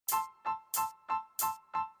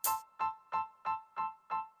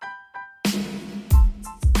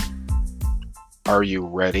Are you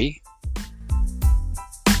ready?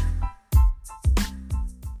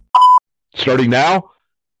 Starting now?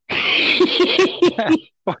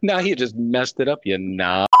 Well, now you just messed it up, you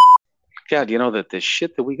knob. God, you know that the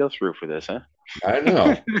shit that we go through for this, huh? I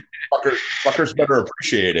know. Fuckers better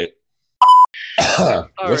appreciate it.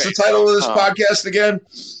 What's the title of this podcast again?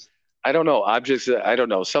 I don't know. Objects, I don't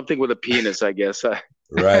know. Something with a penis, I guess.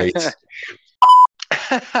 Right.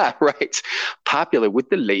 Right. Popular with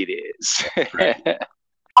the ladies. Right.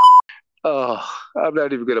 Oh, I'm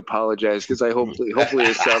not even going to apologize because hopefully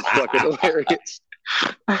it sounds fucking hilarious.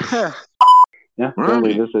 Yeah,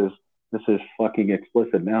 totally. This is fucking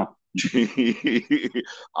explicit now. The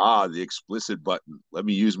explicit button. Let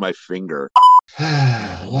me use my finger.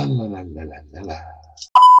 La, la, la, la, la, la.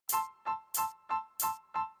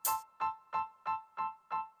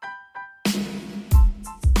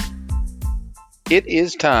 It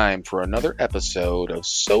is time for another episode of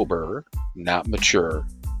Sober, Not Mature.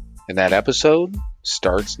 And that episode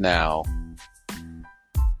starts now.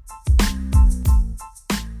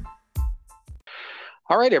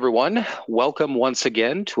 All right, everyone. Welcome once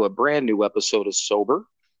again to a brand new episode of Sober,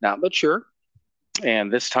 Not Mature.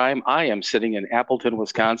 And this time I am sitting in Appleton,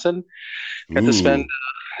 Wisconsin. Got to spend,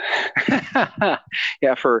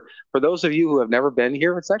 for those of you who have never been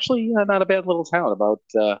here, it's actually not a bad little town, about,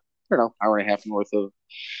 hour and a half north of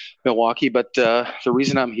Milwaukee. But the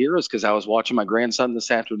reason I'm here is because I was watching my grandson this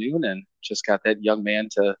afternoon and just got that young man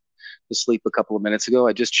to sleep a couple of minutes ago.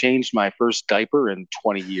 I just changed my first diaper in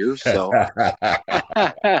 20 years. So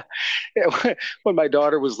when my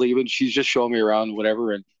daughter was leaving, she's just showing me around,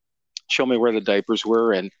 whatever, and show me where the diapers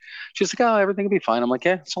were. And she's like, oh, everything will be fine. I'm like,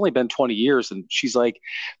 yeah, it's only been 20 years. And she's like,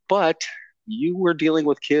 but you were dealing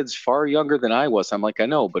with kids far younger than I was. I'm like, I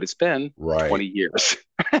know, but it's been 20 years.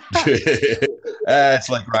 It's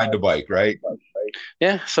like riding a bike, right?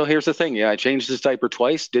 Yeah. So here's the thing. Yeah, I changed his diaper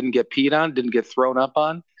twice. Didn't get peed on. Didn't get thrown up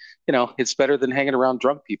on. You know, it's better than hanging around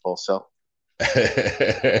drunk people. So.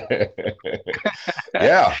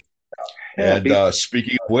 Yeah. And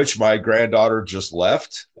speaking of which, my granddaughter just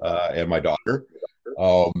left, and my daughter.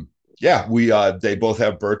 They both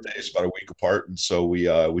have birthdays about a week apart, and so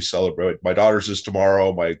we celebrate. My daughter's is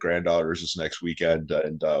tomorrow, my granddaughter's is next weekend,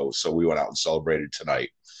 and so we went out and celebrated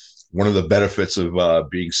tonight. One of the benefits of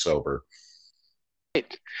being sober.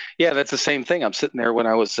 Yeah, that's the same thing. I'm sitting there when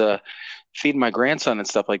I was feeding my grandson and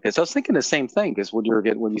stuff like this. I was thinking the same thing because when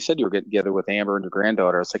you said you were getting together with Amber and your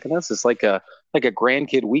granddaughter, I was thinking this is like a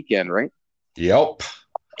grandkid weekend, right? Yep.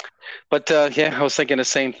 But I was thinking the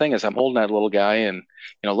same thing as I'm holding that little guy and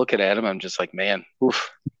looking at him. I'm just like, man, oof.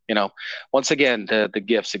 Once again, the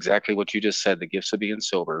gifts, exactly what you just said, the gifts of being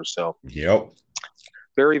sober. So yep.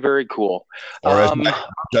 Very, very cool. Or as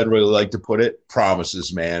I'd really like to put it,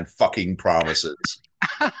 promises, man. Fucking promises.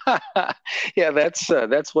 Yeah,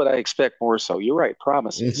 that's what I expect more so. You're right.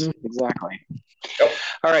 Promises. Mm-hmm. Exactly. Yep.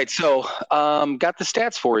 All right. So got the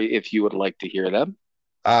stats for you if you would like to hear them.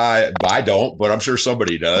 I don't, but I'm sure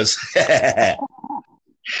somebody does.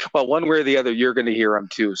 Well, one way or the other, you're going to hear them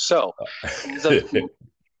too. So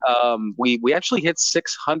we actually hit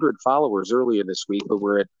 600 followers earlier this week, but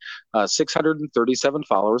we're at 637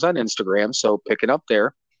 followers on Instagram. So picking up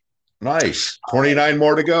there. Nice. 29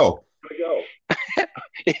 more to go.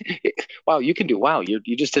 Wow, you can do. Wow, you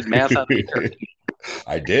just did math on me there.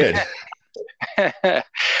 I did.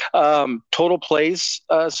 Total plays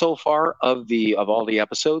so far of all the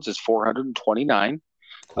episodes is 429.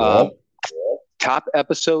 Cool. Top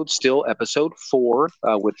episode still episode 4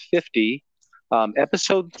 with 50.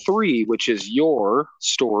 Episode 3, which is your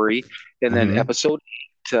story, and then episode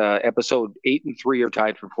 8 and 3 are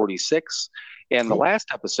tied for 46. And the last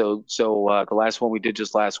episode, so the last one we did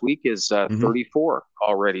just last week is 34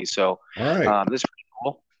 already. So all right. This is pretty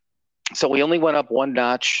cool. So we only went up one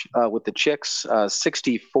notch with the chicks.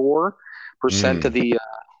 64% of the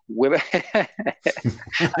women. I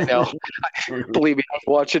know. Believe me, I was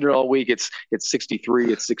watching it all week. It's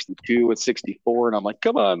 63, it's 62, it's 64, and I'm like,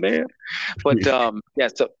 come on, man. But so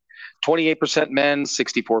 28% men,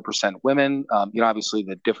 64% women. Obviously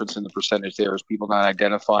the difference in the percentage there is people not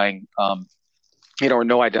identifying. Or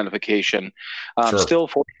no identification. Sure. Still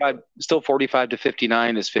 45 to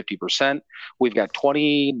 59 is 50%. We've got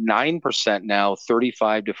 29% now,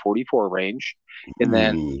 35 to 44 range. And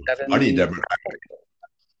then money demographic.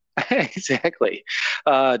 Exactly.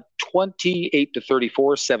 28 to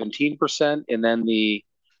 34, 17%. And then the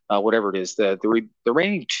whatever it is, the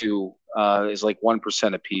remaining two is like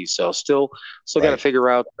 1% apiece. So still got to figure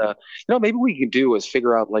out. Maybe what we can do is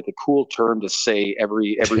figure out like a cool term to say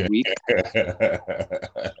every week.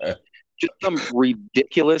 just some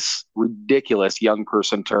ridiculous young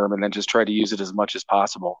person term, and then just try to use it as much as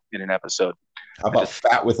possible in an episode. How about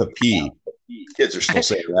fat with a P? Kids are still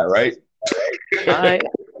saying that, right?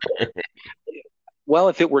 Well,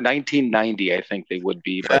 if it were 1990, I think they would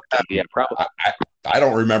be, but yeah, probably. I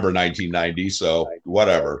don't remember 1990, so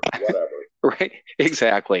whatever. Right,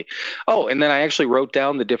 exactly. Oh, and then I actually wrote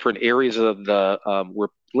down the different areas of the where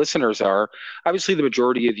listeners are. Obviously, the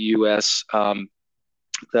majority of the U.S.,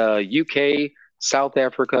 the UK, South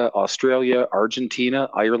Africa, Australia, Argentina,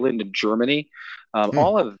 Ireland, and Germany.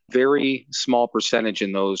 All a very small percentage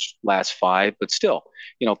in those last five, but still,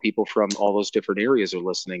 people from all those different areas are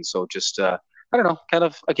listening. So just, I don't know, kind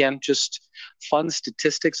of, again, just fun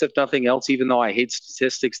statistics, if nothing else, even though I hate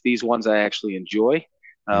statistics, these ones I actually enjoy.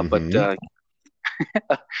 But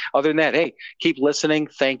other than that, hey, keep listening.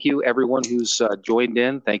 Thank you, everyone who's joined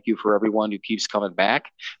in. Thank you for everyone who keeps coming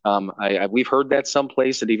back. We've heard that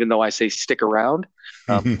someplace, and even though I say stick around,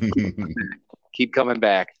 keep coming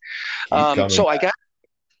back.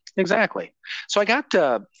 Exactly. So I got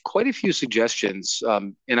quite a few suggestions,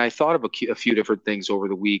 and I thought of a few different things over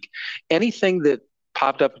the week. Anything that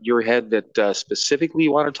popped up in your head that specifically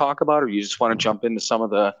you want to talk about, or you just want to jump into some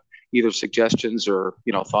of the either suggestions or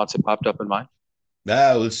thoughts that popped up in mind?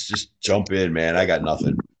 Nah, let's just jump in, man. I got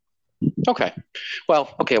nothing. Okay.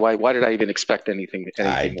 Well, okay. Why did I even expect anything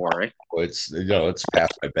more, right? It's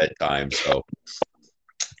past my bedtime, so.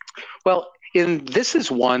 Well, this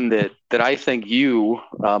is one that I think you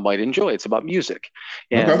might enjoy. It's about music,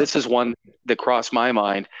 and This is one that crossed my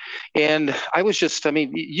mind. And I was just,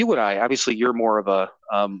 you and I, obviously, you're more of a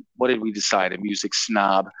what did we decide? A music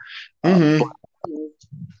snob.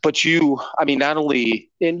 But you, not only,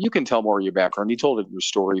 and you can tell more of your background, you told it in your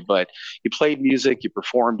story, but you played music, you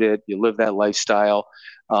performed it, you lived that lifestyle.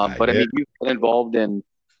 But you've been involved in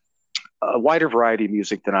a wider variety of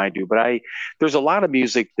music than I do. But there's a lot of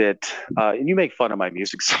music that, and you make fun of my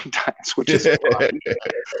music sometimes, which is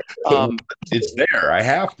it's there. I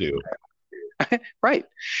have to. Right.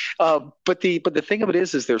 But the thing of it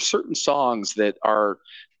is there's certain songs that are,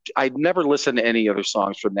 I'd never listened to any other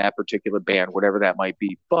songs from that particular band, whatever that might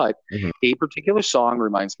be. But a particular song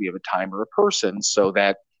reminds me of a time or a person, so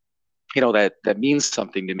that that means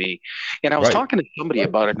something to me. And I was talking to somebody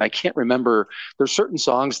about it, and I can't remember. There's certain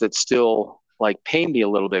songs that still like pain me a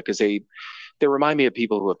little bit because they remind me of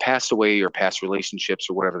people who have passed away or past relationships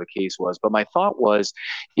or whatever the case was. But my thought was,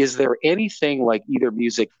 is there anything like either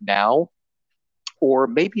music now, or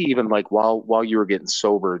maybe even like while you were getting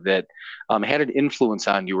sober, that had an influence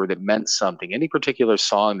on you or that meant something? Any particular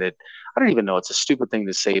song that, I don't even know, it's a stupid thing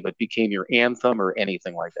to say, but became your anthem or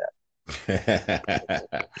anything like that?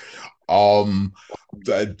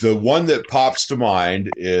 The one that pops to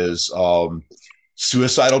mind is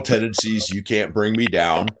Suicidal Tendencies, You Can't Bring Me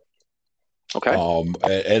Down. Okay.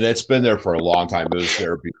 And it's been there for a long time. It was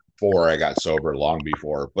there before I got sober, long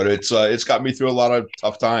before, but it's got me through a lot of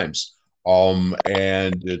tough times.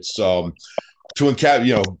 And it's Google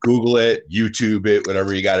it, YouTube it,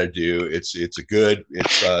 whatever you got to do. It's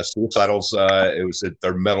Suicidal's. It was at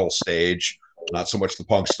their metal stage, not so much the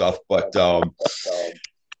punk stuff, but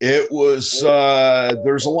it was.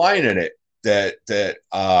 There's a line in it that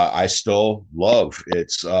I still love.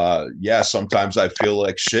 It's sometimes I feel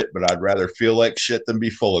like shit, but I'd rather feel like shit than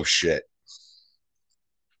be full of shit.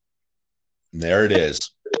 And there it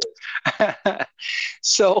is.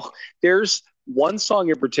 So there's one song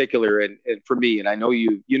in particular, and for me, and I know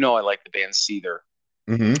I like the band Seether,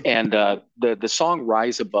 and the song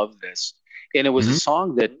 "Rise Above This," and it was a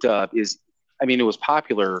song that it was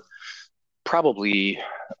popular, probably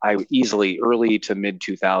easily early to mid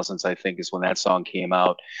 2000s, I think, is when that song came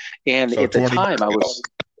out, and so at the time I was.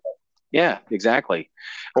 Yeah, exactly.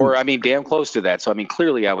 Or damn close to that. So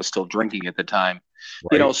clearly I was still drinking at the time.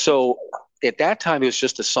 Right. So at that time, it was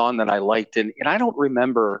just a song that I liked, and I don't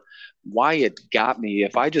remember why it got me.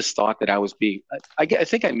 If I just thought that I was being, I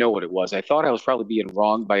think I know what it was. I thought I was probably being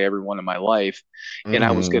wronged by everyone in my life, and I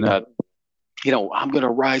was gonna, I'm gonna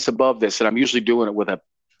rise above this, and I'm usually doing it with a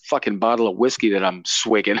fucking bottle of whiskey that I'm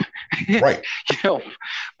swigging, right?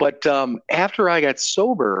 But after I got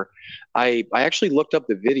sober, I actually looked up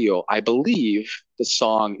the video. I believe the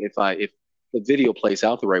song, if the video plays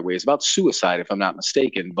out the right way, is about suicide, if I'm not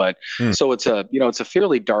mistaken. But so it's a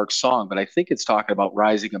fairly dark song, but I think it's talking about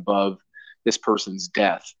rising above this person's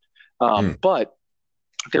death. But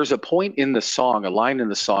there's a point in the song, a line in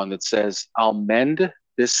the song that says, "I'll mend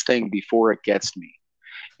this thing before it gets me."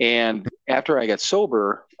 And after I got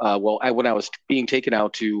sober, when I was being taken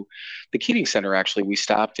out to the Keating Center, actually, we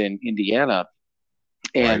stopped in Indiana.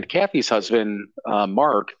 And Right. Kathy's husband,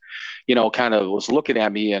 Mark, kind of was looking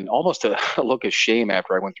at me and almost a look of shame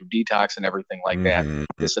after I went through detox and everything like that, Mm-hmm.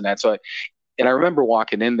 this and that. And I remember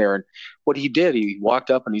walking in there, and what he did, he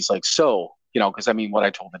walked up and he's like, so, because I mean, what I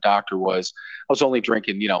told the doctor was I was only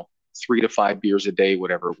drinking, 3 to 5 beers a day,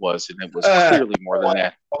 whatever it was. And it was clearly more than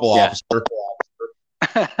that. Couple Yeah,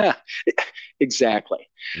 officer. exactly.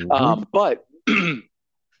 Mm-hmm. But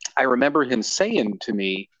I remember him saying to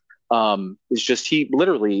me, it's just he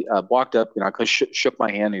literally walked up, shook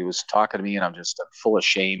my hand. He was talking to me, and I'm just full of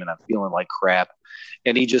shame, and I'm feeling like crap.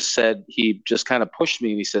 And he just said, he just kind of pushed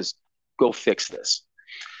me, and he says, "Go fix this,"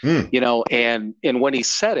 Mm. And when he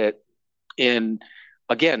said it, and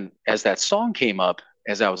again, as that song came up,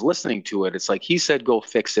 as I was listening to it, it's like he said, "Go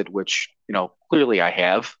fix it," which clearly I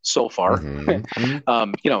have so far.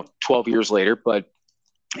 Mm-hmm. 12 years later, but.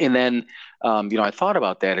 And then, I thought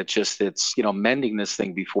about that. It's mending this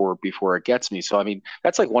thing before it gets me. So, I mean,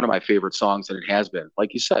 that's like one of my favorite songs, and it has been,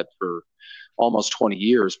 like you said, for almost 20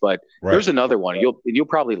 years. But Right. there's another one. You'll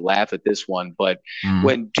probably laugh at this one. But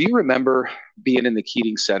do you remember being in the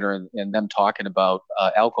Keating Center and them talking about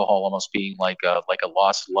alcohol almost being like a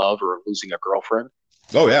lost love or losing a girlfriend?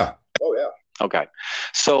 Oh yeah. Okay,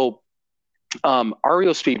 so.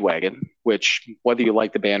 REO Speedwagon, which whether you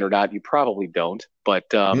like the band or not, you probably don't. But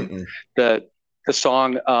Mm-mm. the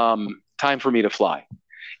song "Time for Me to Fly,"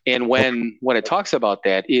 and when it talks about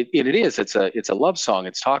that, it's a love song.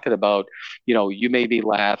 It's talking about you made me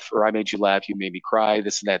laugh, or I made you laugh, you made me cry,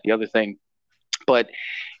 this and that, the other thing. But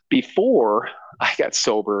before I got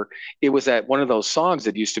sober, it was that one of those songs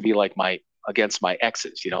that used to be like my against my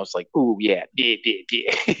exes. It's like, ooh yeah, yeah, yeah,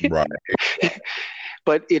 yeah. Right.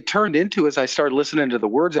 But it turned into, as I started listening to the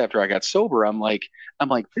words after I got sober, I'm like,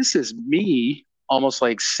 this is me almost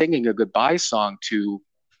like singing a goodbye song to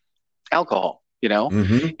alcohol,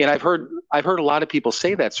 Mm-hmm. And I've heard a lot of people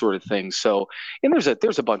say that sort of thing. So, and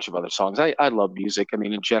there's a bunch of other songs. I love music. I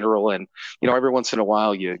mean, in general, and every once in a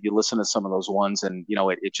while you listen to some of those ones, and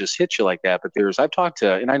it just hits you like that. But I've talked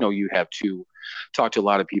to, and I know you have too, talked to a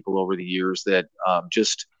lot of people over the years that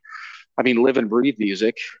just. I mean, live and breathe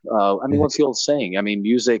music. What's the old saying? I mean,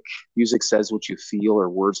 music says what you feel, or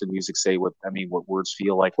words of music say what words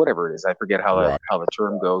feel like. Whatever it is, I forget Right. how the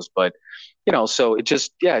term goes, but so it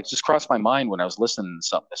just crossed my mind when I was listening to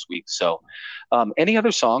something this week. So, any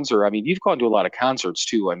other songs, or you've gone to a lot of concerts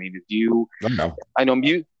too. I mean, do you? No. I know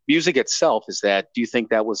music itself is that. Do you think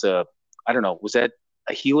that was I don't know, was that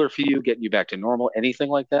a healer for you, getting you back to normal? Anything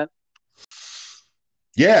like that?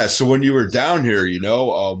 Yeah, so when you were down here,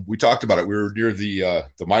 we talked about it. We were near the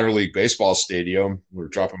minor league baseball stadium. We were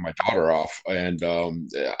dropping my daughter off, and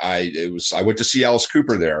I went to see Alice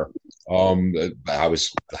Cooper there. I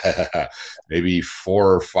was maybe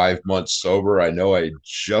 4 or 5 months sober. I know I had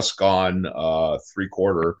just gone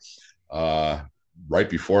 3/4 right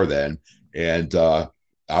before then, and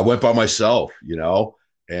I went by myself,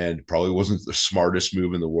 and probably wasn't the smartest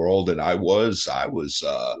move in the world, and I was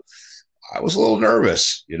a little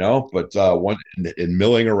nervous, but in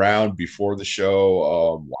milling around before the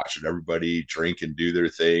show, watching everybody drink and do their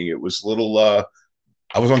thing, it was a little,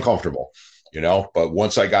 I was uncomfortable, but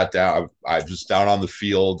once I got down, I was down on the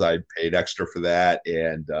field. I paid extra for that.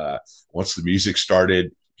 And once the music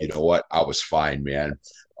started, you know what? I was fine, man.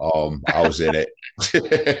 I was in it.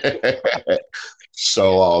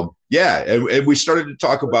 So, yeah. And we started to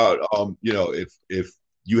talk about, if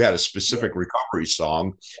you had a specific recovery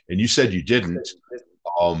song, and you said you didn't,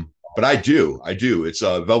 but I do. It's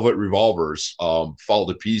Velvet Revolver's "Fall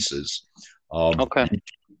to Pieces." Okay.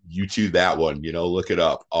 YouTube that one, look it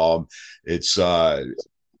up. It's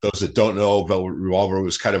those that don't know, Velvet Revolver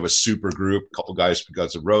was kind of a super group, a couple guys from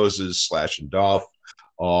Guns N' Roses, Slash and Duff,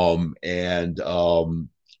 and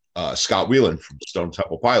Scott Weiland from Stone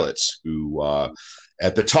Temple Pilots, who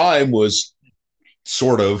at the time was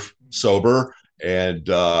sort of sober, and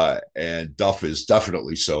Duff is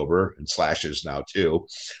definitely sober, and Slash is now too.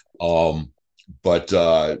 But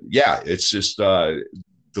yeah, it's just the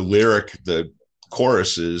lyric, the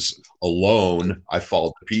choruses alone, I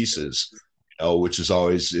fall to pieces, which is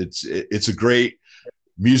always, it's a great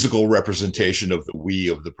musical representation of the we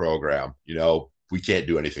of the program. We can't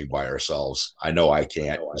do anything by ourselves. I know I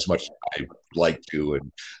can't, as much as I like to,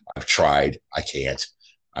 and I've tried. I can't.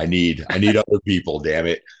 I need other people, damn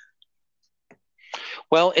it.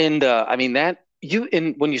 Well, and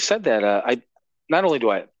when you said that, I not only do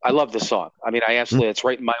I love the song. I mean, I absolutely, it's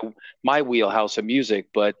right in my wheelhouse of music.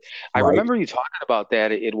 But I Right. remember you talking about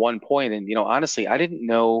that at one point, and honestly, I didn't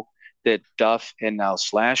know that Duff and now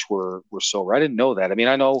Slash were sober. I didn't know that. I mean,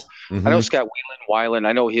 I know Scott Weiland.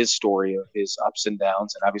 I know his story of his ups and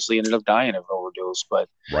downs, and obviously ended up dying of overdose.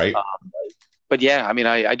 Right. But yeah, I mean,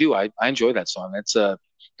 I do. I enjoy that song. That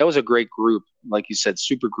was a great group, like you said,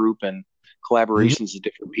 super group and collaborations of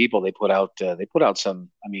different people. They put out some,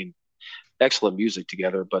 I mean, excellent music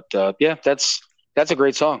together. But yeah, that's a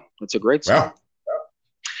great song. It's a great song. Wow.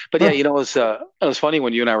 But yeah, you know, it was funny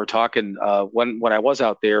when you and I were talking when I was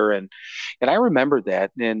out there, and I remember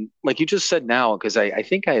that, and like you just said now, because I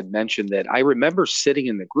think I had mentioned that I remember sitting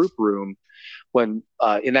in the group room when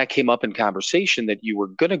and that came up in conversation that you were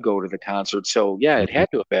going to go to the concert. So yeah, it had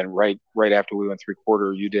to have been right after we went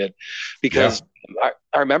 3/4. You did, because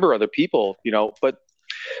I remember other people, you know, but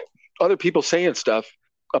other people saying stuff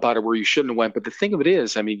about it where you shouldn't have went. But the thing of it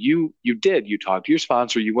is, I mean, you talked to your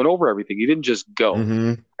sponsor, you went over everything, you didn't just go.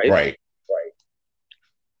 Right.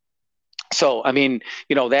 So, I mean,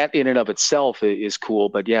 you know, that in and of itself is cool,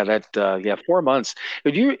 but yeah, 4 months.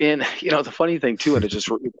 But you know, the funny thing too, and it just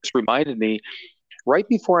reminded me, right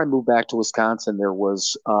before I moved back to Wisconsin, there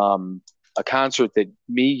was a concert that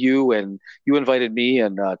you invited me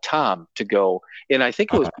and Tom to go, and I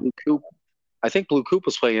think it was Blue Coop. I think Blue Coop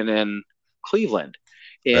was playing in Cleveland.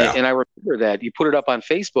 And I remember that you put it up on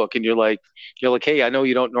Facebook, and you're like, hey, I know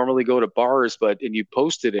you don't normally go to bars, and you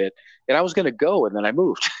posted it, and I was going to go, and then I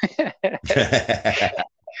moved.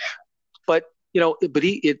 But you know,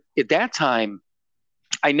 at that time,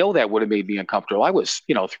 I know that would have made me uncomfortable. I was,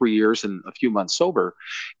 you know, 3 years and a few months sober,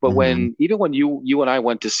 but when you and I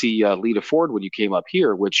went to see Lita Ford when you came up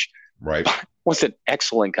here, which was an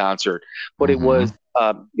excellent concert, but it was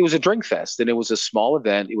a drink fest, and it was a small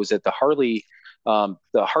event. It was at the Harley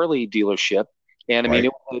dealership, and I mean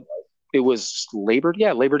it was Labor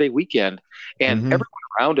Day weekend, and everyone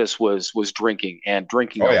around us was drinking a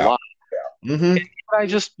lot. And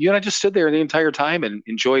you and I just stood there the entire time and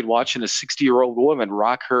enjoyed watching a 60-year-old woman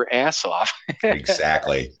rock her ass off.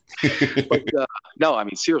 Exactly. But no, I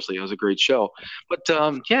mean, seriously, it was a great show. But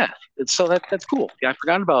yeah, so that's cool. Yeah, I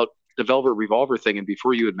forgot about the Velvet Revolver thing, and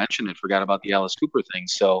before you had mentioned it, forgot about the Alice Cooper thing.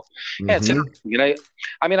 So yeah, it's interesting. And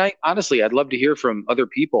I mean, honestly, I'd love to hear from other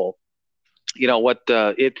people, you know, what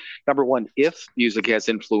number one, if music has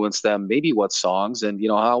influenced them, maybe what songs, and you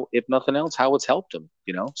know, how, if nothing else, how it's helped them,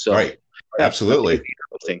 you know. So absolutely.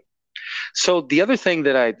 So the other thing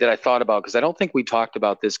that I thought about, because I don't think we talked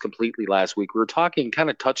about this completely last week, we were talking, kind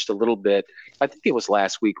of touched a little bit, I think it was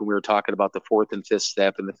last week when we were talking about the fourth and fifth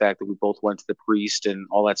step, and the fact that we both went to the priest and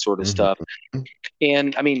all that sort of stuff.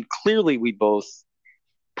 And I mean, clearly we both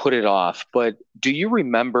put it off, but do you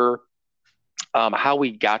remember how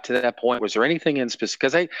we got to that point? Was there anything in specific?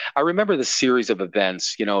 Because I remember the series of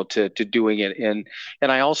events, you know, to doing it, and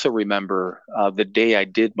I also remember the day I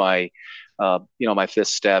did my you know, my fifth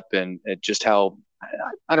step, and just how,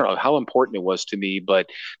 I don't know, how important it was to me. But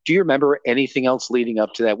do you remember anything else leading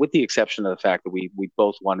up to that, with the exception of the fact that we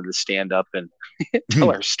both wanted to stand up and tell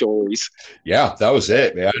our stories? Yeah, that was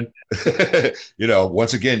it, man. You know,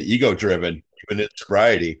 once again, ego driven, even in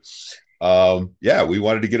sobriety. Yeah, we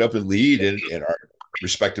wanted to get up and lead, and our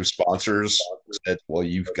respective sponsors said, well,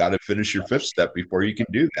 you've got to finish your fifth step before you can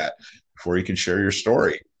do that, before you can share your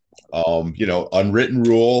story. You know, unwritten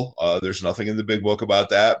rule, there's nothing in the big book about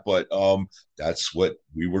that, but that's what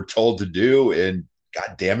we were told to do, and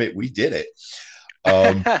God damn it, we did it.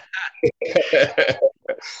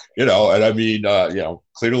 You know, and I mean, you know,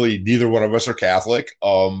 clearly neither one of us are Catholic,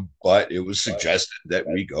 but it was suggested that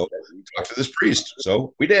we go talk to this priest,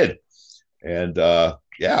 so we did. And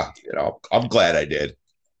yeah, you know, I'm glad I did.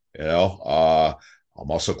 You know,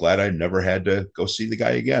 I'm also glad I never had to go see the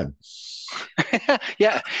guy again.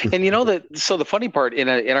 Yeah, and you know that. So the funny part, and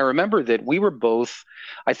I remember that we were both,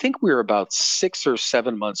 I think we were about 6 or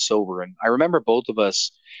 7 months sober, and I remember both of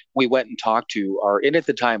us, we went and talked to our, and at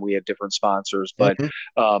the time we had different sponsors, but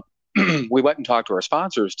we went and talked to our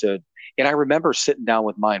sponsors and I remember sitting down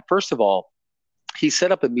with mine. First of all, he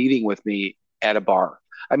set up a meeting with me at a bar.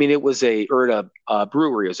 I mean, it was a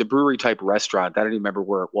brewery. It was a brewery type restaurant. I don't even remember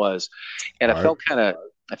where it was, and I felt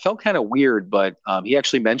kind of weird. But he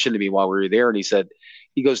actually mentioned to me while we were there, and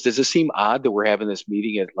he goes, "Does this seem odd that we're having this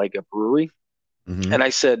meeting at like a brewery?" And I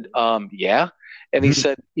said, "Yeah." And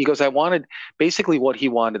he goes, I wanted, basically what he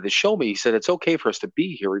wanted to show me. He said, it's okay for us to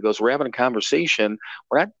be here. He goes, we're having a conversation.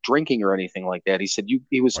 We're not drinking or anything like that. He said,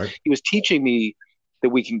 he was teaching me that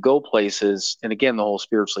we can go places. And again, the whole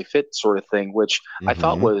spiritually fit sort of thing, which I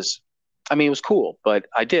thought was, I mean, it was cool, but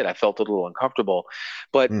I felt a little uncomfortable.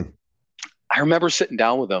 But I remember sitting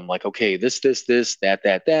down with him like, okay, this,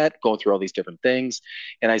 that, going through all these different things.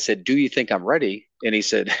 And I said, do you think I'm ready? And he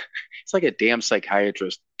said, It's like a damn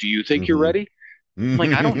psychiatrist. Do you think you're Mm-hmm. ready? I'm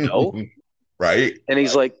like, I don't know. Right. And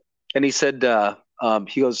he said,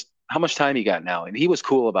 he goes, how much time you got now? And he was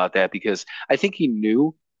cool about that because I think he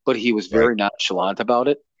knew, but he was Right. very nonchalant about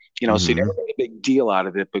it. So he Mm-hmm. never made a big deal out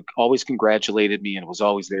of it, but always congratulated me and was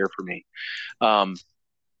always there for me. Um,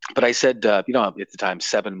 but I said, at the time,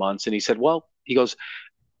 7 months. And he said, well, he goes,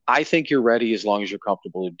 I think you're ready as long as you're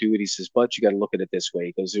comfortable to do it. He says, but you got to look at it this way.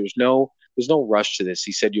 He goes, there's no rush to this.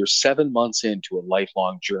 He said, you're 7 months into a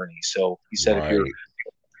lifelong journey. So he said, Right.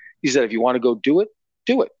 if you want to go do it,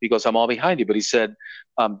 do it. He goes, I'm all behind you. But he said,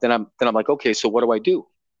 then I'm like, okay, so what do I do?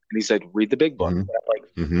 And he said, read the big book. Mm-hmm. And I'm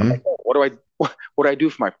Mm-hmm. like, oh, what do I do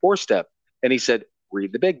for my 4-step? And he said,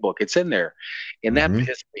 read the big book. It's in there. And that Mm-hmm.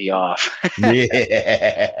 pissed me off.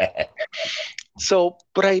 Yeah. So,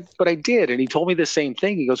 but I did, and he told me the same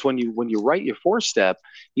thing. He goes, when you write your 4-step,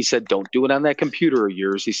 he said, don't do it on that computer of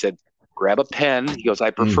yours. He said, grab a pen. He goes, I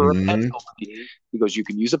prefer a Mm-hmm. pencil. He goes, you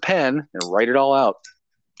can use a pen and write it all out.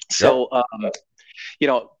 Yep. So,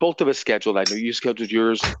 both of us scheduled. I know you scheduled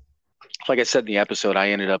yours. Like I said in the episode,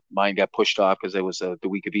 mine got pushed off because it was the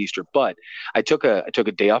week of Easter. But I took a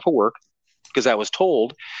day off of work because I was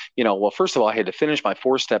told, well, first of all, I had to finish my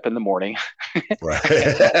 4-step in the morning. Right.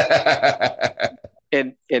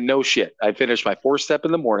 And no shit, I finished my 4-step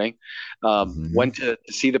in the morning, Mm-hmm. went to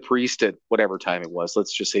see the priest at whatever time it was.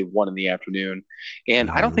 Let's just say 1 p.m.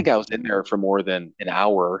 And I don't Mm-hmm. think I was in there for more than an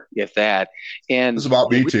hour, if that. And It's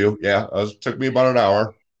about me too. Yeah. It took me about an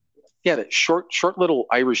hour. yeah, that short little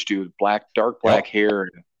Irish dude, dark black Yep. hair.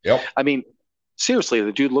 Yep. I mean, seriously,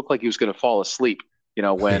 the dude looked like he was going to fall asleep,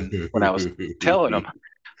 when I was telling him.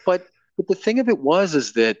 But the thing of it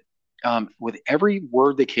is that with every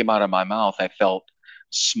word that came out of my mouth, I felt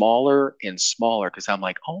smaller and smaller because I'm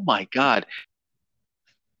like, oh my God,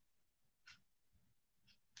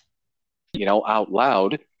 out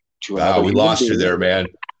loud to another We human lost you being. there, man.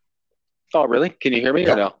 Oh, really? Can you hear me or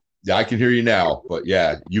Yep. no? Yeah, I can hear you now. But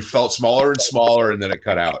yeah, you felt smaller and smaller, and then it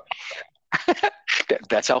cut out.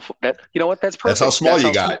 That's how you know what? That's perfect. That's how small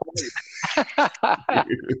you got.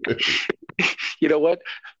 You know what?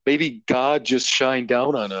 Maybe God just shined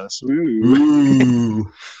down on us.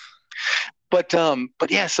 Ooh. But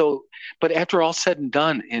yeah. But after all said and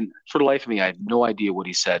done, and for the life of me, I had no idea what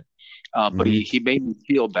he said. But he made me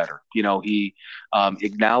feel better. He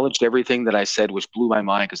acknowledged everything that I said, which blew my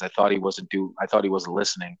mind because I thought he wasn't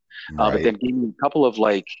listening. But Right. then gave me a couple of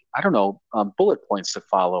bullet points to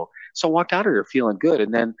follow. So I walked out of there feeling good.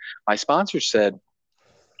 And then my sponsor said,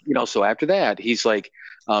 so after that, he's like,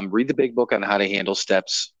 read the big book on how to handle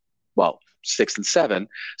steps. Well, 6 and 7.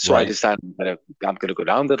 So I Right. decided I'm gonna go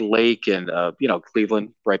down to the lake and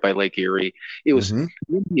Cleveland, right by Lake Erie. It was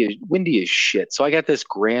Mm-hmm. windy as shit. So I got this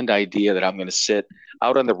grand idea that I'm gonna sit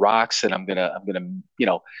out on the rocks and I'm gonna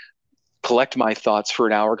collect my thoughts for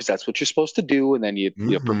an hour because that's what you're supposed to do, and then you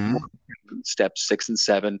Mm-hmm. perform steps 6 and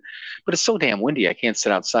 7. But it's so damn windy, I can't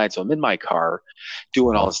sit outside, so I'm in my car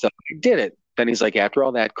doing all this stuff. I did it. Then he's like, after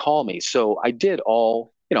all that, call me. So I did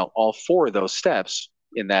all 4 of those steps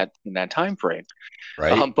in that time frame.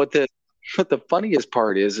 Right. But the funniest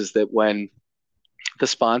part is that when the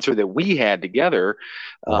sponsor that we had together,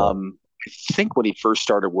 I think when he first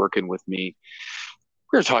started working with me,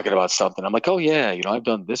 we were talking about something. I'm like, oh yeah, I've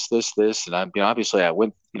done this, and I'm obviously I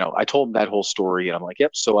went, I told him that whole story, and I'm like,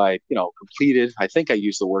 yep. So I, completed. I think I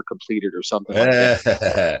used the word completed or something like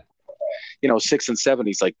that. 6 and 7.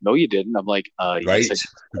 He's like, no, you didn't. I'm like, Right. yes,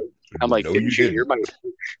 I'm like, No, didn't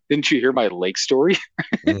you hear my lake story?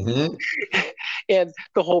 Mm-hmm. And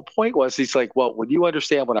the whole point was, he's like, well, when you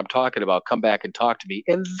understand what I'm talking about, come back and talk to me.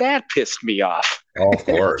 And that pissed me off. Oh, of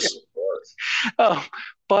course.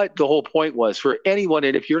 But the whole point was for anyone,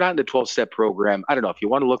 and if you're not in the 12-step program, I don't know, if you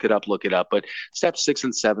want to look it up, but steps 6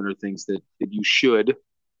 and 7 are things that you should,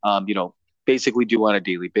 basically do on a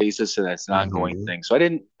daily basis. And that's an ongoing thing. So I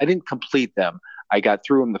didn't complete them. I got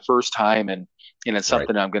through them the first time, and it's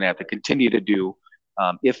something I'm going to have to continue to do.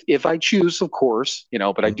 If I choose, of course,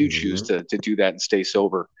 but I do choose to do that and stay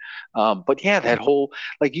sober. But yeah, that whole,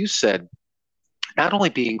 like you said, not only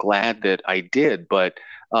being glad that I did, but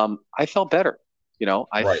I felt better.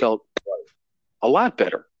 I felt a lot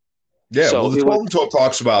better. Yeah. So well, the 12 and 12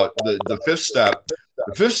 talks about the 5th step.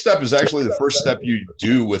 The 5th step is actually the first step you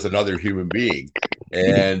do with another human being.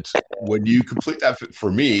 And when you complete that,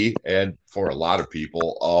 for me and for a lot of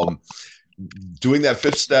people, doing that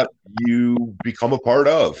 5th step, you become a part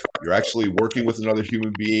of. You're actually working with another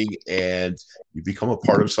human being, and you become a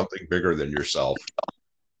part of something bigger than yourself.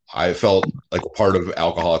 I felt like a part of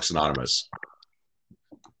Alcoholics Anonymous.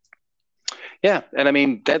 Yeah, and I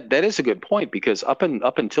mean that is a good point because up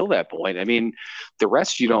until that point, I mean, the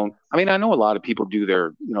rest you don't. I mean, I know a lot of people do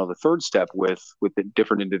their the third step with the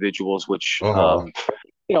different individuals, which Uh-huh.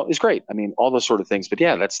 is great. I mean, all those sort of things. But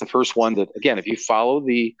yeah, that's the first one that again, if you follow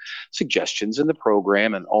the suggestions in the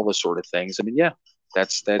program and all those sort of things, I mean, yeah,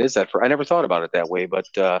 that is that. For I never thought about it that way, but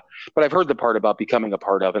I've heard the part about becoming a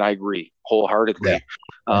part of, and I agree Yeah. wholeheartedly.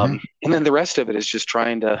 Hmm. And then the rest of it is just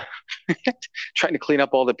trying to trying to clean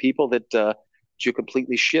up all the people that you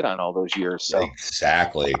completely shit on all those years. So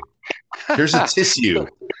Exactly. Here's a tissue.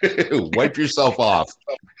 Wipe yourself off.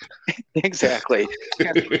 exactly.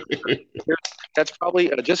 That's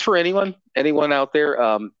probably just for anyone out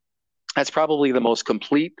there. That's probably the most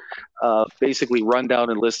complete, basically rundown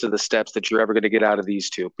and list of the steps that you're ever going to get out of these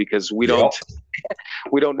two, because Yep.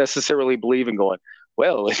 we don't necessarily believe in going,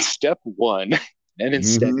 well, it's step one, and it's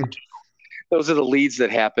step. Hmm. Those are the leads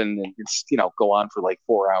that happen, and it's go on for like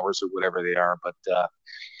 4 hours or whatever they are. But Yeah.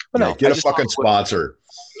 no, Get I a just fucking sponsor.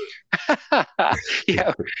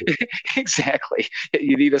 yeah, exactly.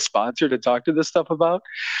 You need a sponsor to talk to this stuff about.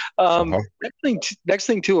 Uh-huh. Next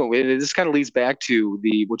thing too, and this kind of leads back to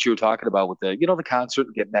the what you were talking about with the concert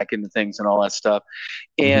and getting back into things and all that stuff.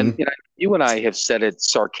 And Hmm. you and I have said it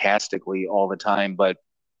sarcastically all the time, but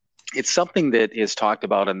it's something that is talked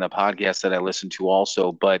about in the podcast that I listen to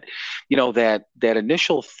also. But that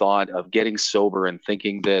initial thought of getting sober and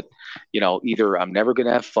thinking that either I'm never going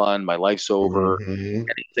to have fun, my life's over, Hmm.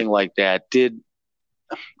 anything like that. Did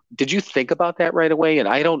you think about that right away? And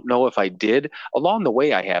I don't know if I did. Along the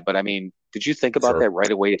way I have, but I mean, did you think about Sure. that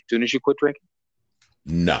right away as soon as you quit drinking?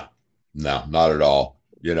 No, no, not at all.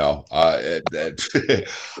 I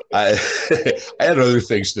I had other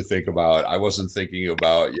things to think about. I wasn't thinking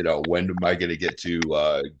about, when am I going to get to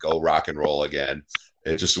go rock and roll again?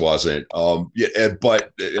 It just wasn't. Yeah,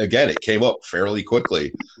 but again, it came up fairly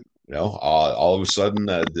quickly. All of a sudden,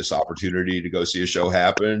 this opportunity to go see a show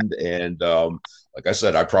happened, and like I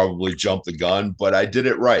said, I probably jumped the gun, but I did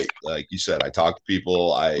it right. Like you said, I talked to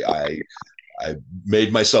people. I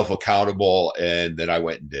made myself accountable, and then I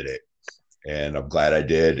went and did it. And I'm glad I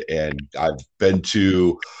did. And I've been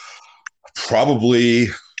to probably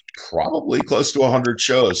close to 100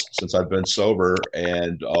 shows since I've been sober,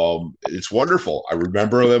 and it's wonderful. I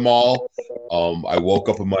remember them all. I woke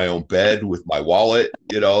up in my own bed with my wallet,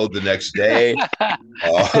 the next day.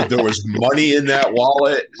 There was money in that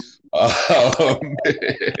wallet. Um,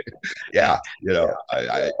 yeah,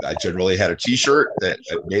 I generally had a T-shirt that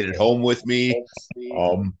made it home with me.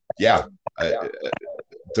 Yeah,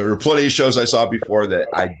 there were plenty of shows I saw before that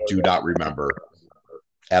I do not remember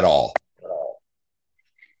at all.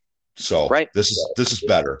 So Right. this is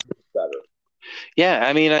better. Yeah,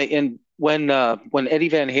 I mean, and when Eddie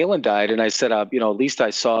Van Halen died, and I said, at least I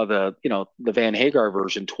saw the Van Hagar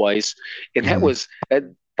version twice, and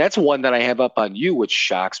Mhm. that's one that I have up on you, which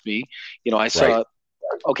shocks me. I Right. saw.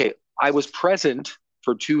 Okay, I was present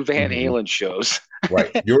for two Van Mhm. Halen shows.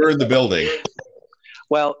 Right. You were in the building.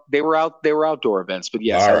 Well, they were outdoor events, but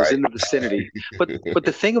yes, All I was right. in the vicinity. But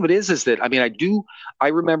the thing of it is that I mean, I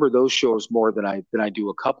remember those shows more than I do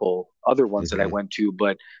a couple other ones that I Mhm. went to.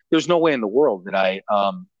 But there's no way in the world that I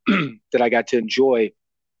that I got to enjoy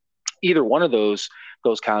either one of those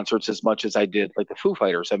concerts as much as I did like the Foo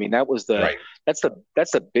Fighters. I mean, Right. that's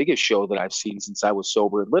the biggest show that I've seen since I was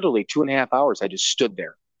sober. Literally 2.5 hours, I just stood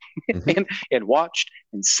there Mhm. and watched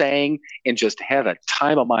and sang and just had a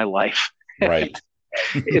time of my life. Right.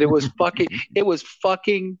 And it was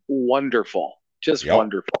fucking wonderful, just Yep.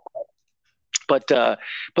 wonderful. But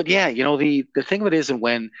yeah, the thing of it is, and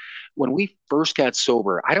when we first got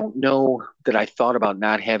sober, I don't know that I thought about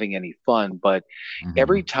not having any fun, but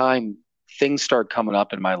every Mhm. time things start coming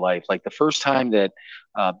up in my life, like the first time that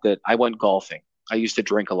I went golfing. I used to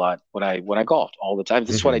drink a lot when I golfed all the time.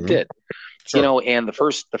 This is what I Mhm. did. Sure. And the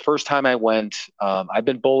first time I went, I've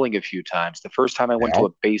been bowling a few times. The first time I went Yeah. to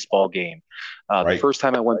a baseball game, the Right. first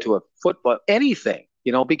time I went to a football, anything,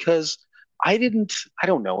 because I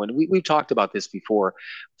don't know, and we've talked about this before.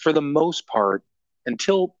 For the most part,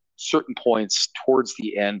 until certain points towards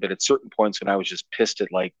the end, but at certain points when I was just pissed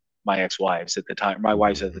at like my ex-wives at the time, my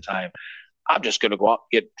wives at the Mhm. time, I'm just going to go out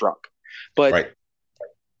and get drunk. But Right.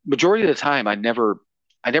 majority of the time, I never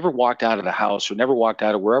walked out of the house or never walked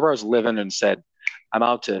out of wherever I was living and said, I'm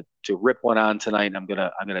out to rip one on tonight. And I'm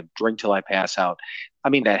gonna drink till I pass out. I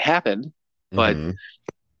mean, that happened, but Mhm.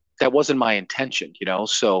 that wasn't my intention.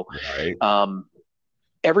 So Right. um,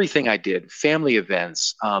 everything I did, family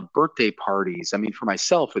events, birthday parties. I mean, for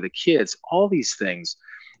myself, for the kids, all these things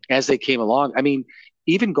as they came along. I mean,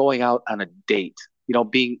 even going out on a date,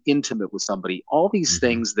 being intimate with somebody, all these Mhm.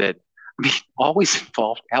 things that always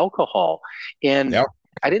involved alcohol. And Yeah.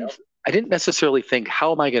 I didn't necessarily think,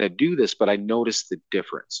 how am I going to do this? But I noticed the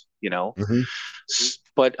difference, Hmm.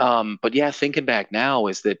 But yeah, thinking back now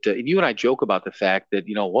is that you and I joke about the fact that,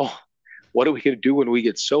 well, what are we going to do when we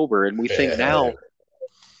get sober? And we think Yeah. now,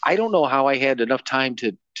 I don't know how I had enough time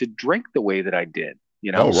to drink the way that I did,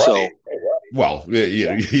 Oh, right. So Well,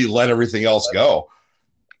 you let everything else go.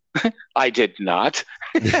 I did not.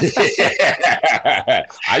 I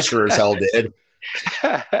sure as hell did.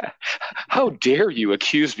 How dare you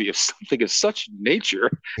accuse me of something of such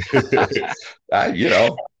nature? You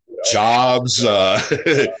know, jobs,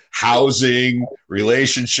 housing,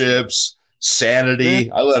 relationships, Yeah,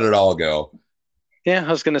 sanity. I let it all go. yeah, I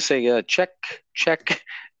was going to say, check, check,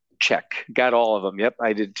 check. Got all of them. Yep,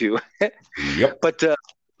 I did too. Yep. but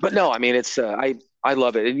but no, I mean, it's I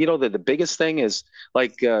love it. And the biggest thing is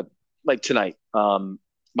like tonight.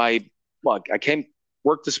 My well, I came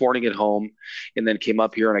worked this morning at home, and then came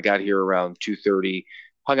up here, and I got here around 2:30.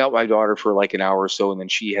 Hung out with my daughter for like an hour or so, and then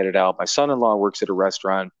she headed out. My son-in-law works at a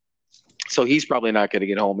restaurant, so he's probably not going to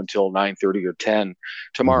get home until 9:30 or 10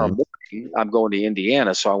 tomorrow Hmm. morning. I'm going to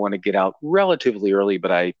Indiana, so I want to get out relatively early,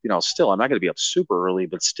 but still, I'm not going to be up super early,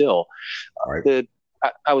 but still, Right.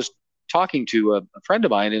 I was talking to a friend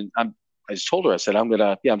of mine, and I just told her, I said,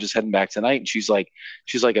 I'm just heading back tonight. And she's like,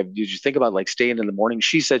 did you think about like staying in the morning?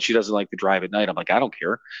 She said she doesn't like to drive at night. I'm like, I don't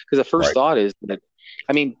care. Because the first Right. thought is that,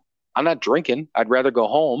 I mean, I'm not drinking. I'd rather go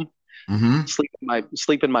home, Hmm. sleep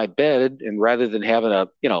in my bed. And rather than having a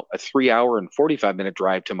 3 hour and 45-minute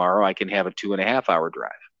drive tomorrow, I can have a 2.5 hour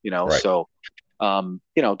drive. Right. So,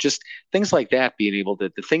 just things like that, being able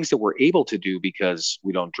to, the things that we're able to do because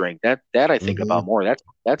we don't drink, that I think Hmm. about more. That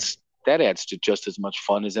adds to just as much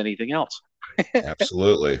fun as anything else.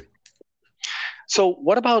 Absolutely. So,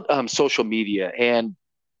 what about social media? And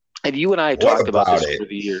you and I What talked about about this it? over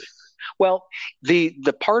the years. Well, the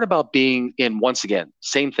part about being in, once again,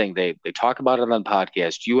 same thing. They talk about it on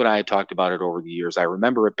podcast. You and I talked about it over the years. I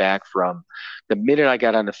remember it back from the minute I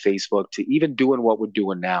got onto Facebook to even doing what we're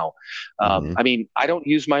doing now. Hmm. I mean, I don't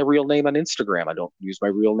use my real name on Instagram. I don't use my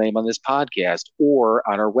real name on this podcast or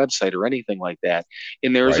on our website or anything like that.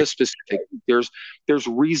 And there's Right. a specific there's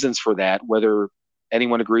reasons for that. Whether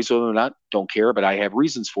anyone agrees with it or not, don't care. But I have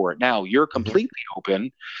reasons for it. Now you're Hmm. completely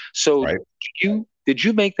open. So Right. did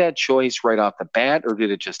you make that choice right off the bat, or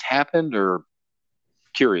did it just happen? Or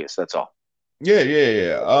curious, that's all. Yeah.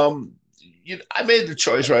 Yeah. Yeah. I made the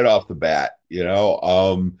choice right off the bat.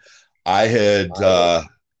 I had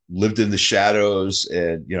lived in the shadows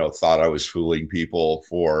and thought I was fooling people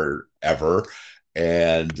forever,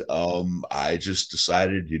 and I just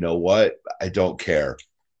decided, you know what, I don't care.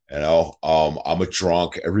 I'm a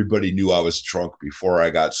drunk. Everybody knew I was drunk before I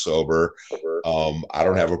got sober. I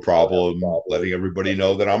don't have a problem letting everybody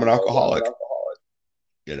know that I'm an alcoholic.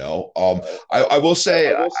 You know, I will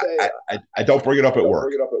say I don't bring it up at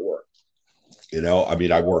work. I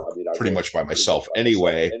mean, I work pretty much by myself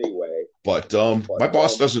anyway, but my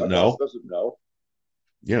boss doesn't know,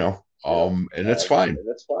 and it's fine.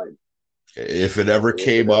 If it ever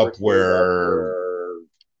came up where,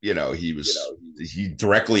 he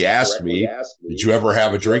directly asked me, did you ever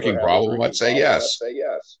have a drinking problem? I'd say yes,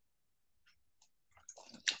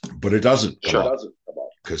 but it doesn't come Sure. up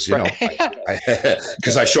because, Right.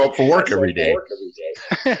 because I show up for work every day.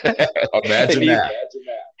 Imagine and you that.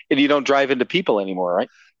 and you don't drive into people anymore, right?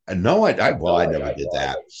 And no, I never did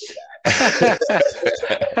that.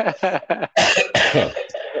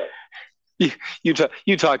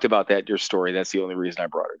 You talked about that in your story. That's the only reason I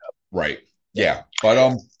brought it up. Right. Yeah.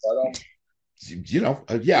 But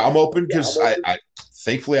yeah, I'm open because I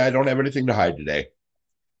thankfully I don't have anything to hide today.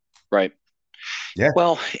 Right. Yeah.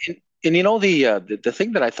 Well, and the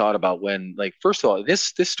thing that I thought about when, like, first of all,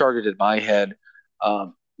 this started in my head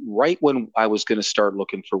right when I was going to start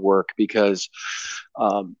looking for work, because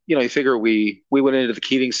you figure we went into the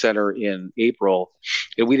Keating Center in April,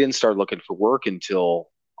 and we didn't start looking for work until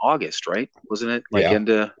August, right? Wasn't it like Yeah.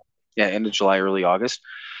 end of July, early August?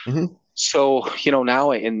 Mm-hmm. So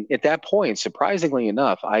now, and at that point, surprisingly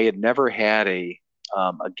enough, I had never had a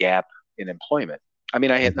gap in employment. I mean,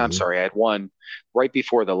 I'm Mm-hmm. sorry, I had one right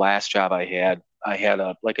before the last job I had. I had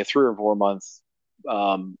a 3 or 4 month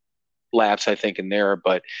um, lapse, I think, in there,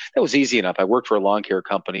 but that was easy enough. I worked for a lawn care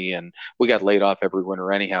company, and we got laid off every winter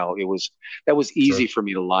anyhow. That was easy Sure. for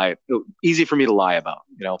me to lie about.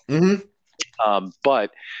 Mm-hmm.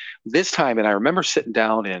 But this time, and I remember sitting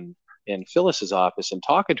down in Phyllis's office and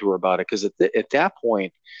talking to her about it, because at that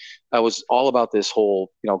point, I was all about this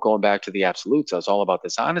whole, going back to the absolutes. I was all about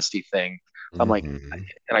this honesty thing. I'm like, Mm-hmm.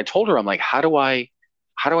 and I told her, I'm like, how do I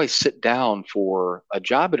how do I sit down for a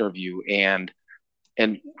job interview and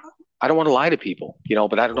I don't want to lie to people,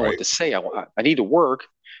 but I don't know what to say. I need to work,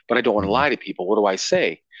 but I don't want to lie to people. What do I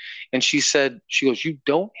say? And she goes, you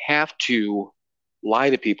don't have to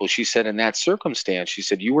lie to people. She said, in that circumstance, she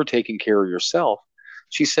said, you were taking care of yourself.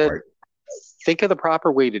 She said, think of the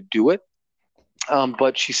proper way to do it.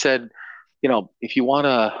 But she said, if you want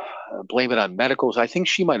to blame it on medicals, I think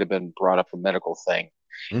she might have been brought up a medical thing.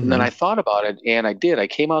 And then I thought about it, and I did. I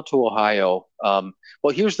came out to Ohio.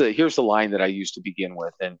 Well, here's the line that I used to begin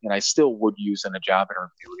with, and I still would use in a job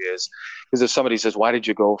interview is because if somebody says, "Why did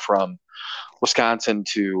you go from Wisconsin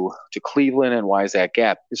to Cleveland, and why is that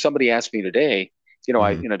gap?" If somebody asked me today,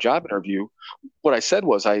 I in a job interview, what I said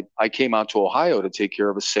was I came out to Ohio to take care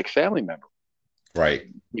of a sick family member, right?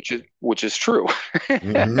 Which is true.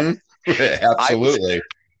 Absolutely.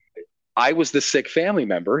 I was the sick family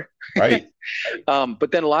member. Right.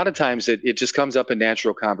 But then a lot of times it just comes up in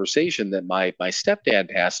natural conversation that my stepdad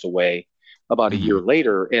passed away about a year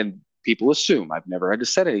later, and people assume. I've never had to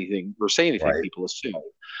say anything or say anything. Right. People assume.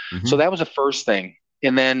 So that was the first thing.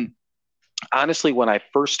 And then honestly, when I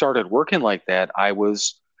first started working like that, I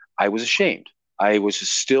was ashamed. I was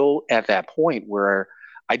still at that point where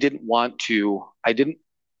I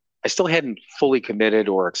still hadn't fully committed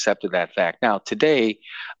or accepted that fact. Now, today,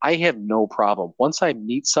 I have no problem. Once I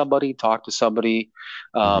meet somebody, talk to somebody,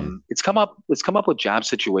 it's come up with job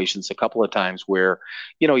situations a couple of times where,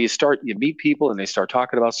 you meet people and they start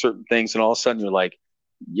talking about certain things, and all of a sudden you're like,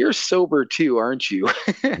 you're sober too, aren't you?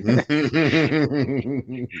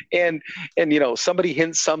 and somebody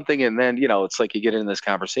hints something, and then, it's like you get in this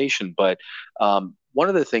conversation. But one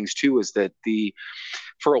of the things too is that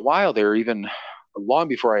for a while there, even long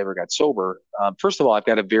before I ever got sober, first of all, I've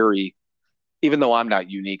got even though I'm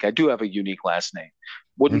not unique, I do have a unique last name.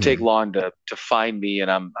 Wouldn't take long to find me,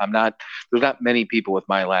 and I'm not. There's not many people with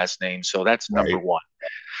my last name, so that's number one.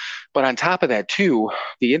 But on top of that, too,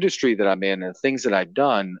 the industry that I'm in and things that I've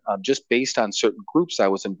done, just based on certain groups I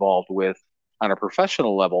was involved with on a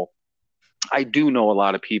professional level, I do know a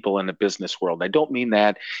lot of people in the business world. I don't mean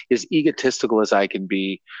that as egotistical as I can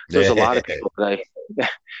be. There's a lot of people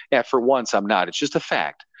that for once, I'm not. It's just a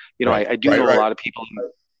fact. I do know a lot of people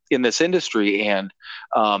in this industry, and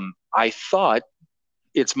I thought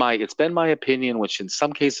it's been my opinion, which in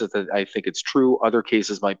some cases I think it's true. Other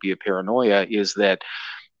cases might be a paranoia, is that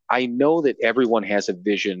I know that everyone has a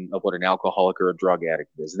vision of what an alcoholic or a drug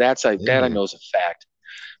addict is. That I know is a fact.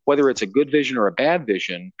 Whether it's a good vision or a bad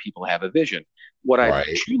vision, people have a vision. What I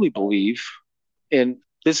truly believe, and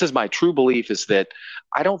this is my true belief, is that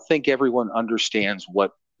I don't think everyone understands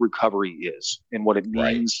what recovery is and what it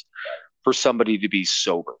means for somebody to be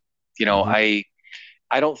sober.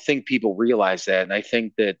 I don't think people realize that. And I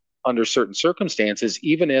think that under certain circumstances,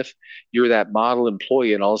 even if you're that model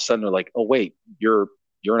employee and all of a sudden they're like, oh, wait, you're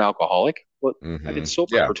an alcoholic? Well, I've been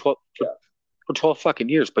sober for 12 fucking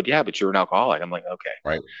years, but you're an alcoholic. I'm like, okay.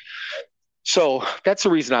 Right. So that's the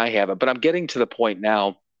reason I have it. But I'm getting to the point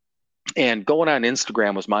now, and going on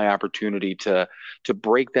Instagram was my opportunity to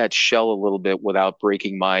break that shell a little bit without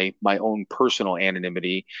breaking my own personal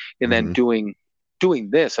anonymity. And then doing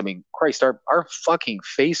this, I mean, Christ, our fucking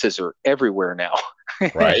faces are everywhere now.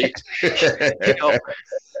 Right.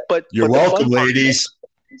 But you're welcome, ladies.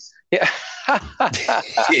 Yeah.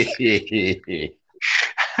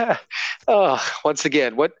 Once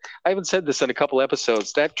again, I haven't said this in a couple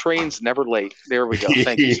episodes. That train's never late. There we go.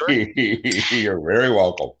 Thank you, sir. You're very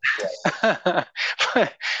welcome.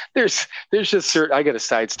 There's just certain, I got to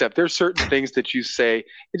sidestep. There's certain things that you say,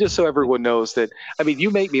 and just so everyone knows that, I mean,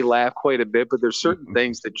 you make me laugh quite a bit, but there's certain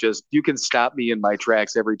things that just, you can stop me in my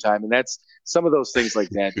tracks every time. And that's some of those things like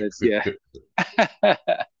that.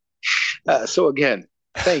 That's, so again,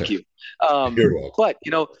 thank you.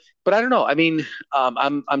 But I don't know. I mean,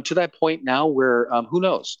 I'm to that point now where who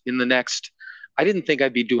knows? In the next, I didn't think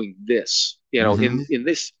I'd be doing this. In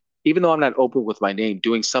this, even though I'm not open with my name,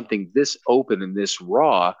 doing something this open and this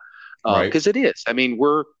raw, because it is. I mean,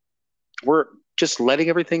 we're just letting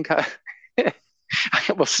everything. I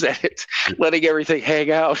almost said it. Letting everything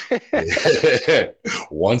hang out.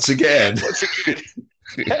 Once again.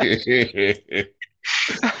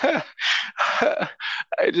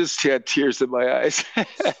 I just had tears in my eyes.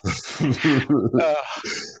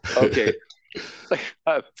 Okay.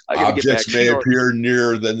 Objects may appear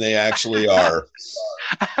nearer than they actually are.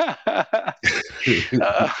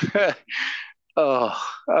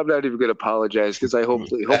 I'm not even going to apologize because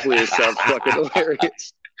hopefully it sounds fucking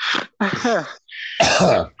hilarious.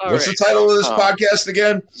 What's the title of this podcast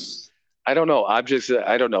again? I don't know. Objects.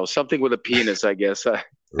 I don't know. Something with a penis, I guess.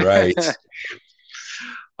 Right.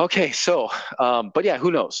 Okay, so, but yeah, who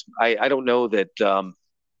knows? I don't know that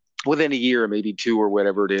within a year, maybe two or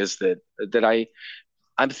whatever it is that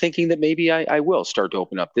I'm thinking that maybe I will start to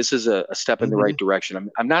open up. This is a step in the Mm-hmm. right direction.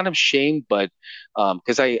 I'm not ashamed, but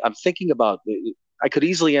because I'm thinking about, I could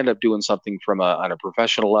easily end up doing something from on a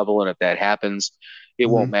professional level, and if that happens, it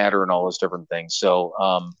won't Mm-hmm. matter and all those different things. So,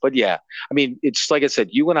 but yeah, I mean, it's like I said,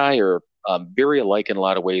 you and I are very alike in a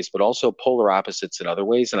lot of ways, but also polar opposites in other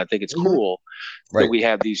ways, and I think it's Mm-hmm. cool that Right. we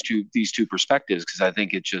have these two perspectives because I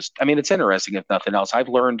think it just, I mean, it's interesting if nothing else. I've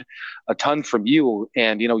learned a ton from you,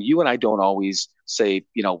 and you and I don't always say,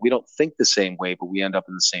 we don't think the same way, but we end up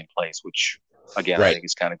in the same place, which again I Right. think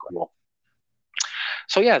is kind of cool.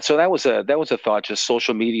 So yeah, so that was a thought, just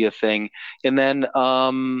social media thing, and then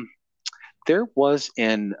there was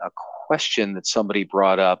a question that somebody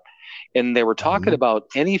brought up, and they were talking Mm-hmm. about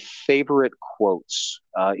any favorite quotes.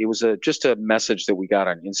 It was just a message that we got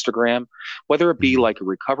on Instagram, whether it be Mm-hmm. like a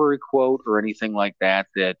recovery quote or anything like that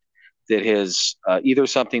has either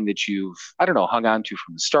something that you've, I don't know, hung on to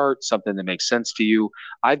from the start, something that makes sense to you.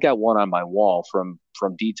 I've got one on my wall from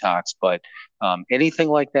detox, but anything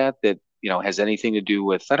like that has anything to do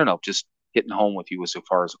with, I don't know, just hitting home with you as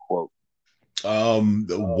far as a quote.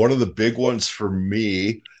 One of the big ones for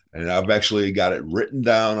me, and I've actually got it written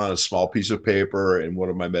down on a small piece of paper in one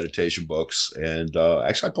of my meditation books. And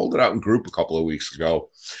actually, I pulled it out in group a couple of weeks ago.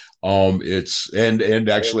 It's and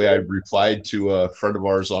actually, I replied to a friend of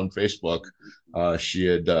ours on Facebook. She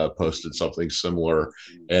had posted something similar,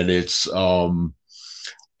 and it's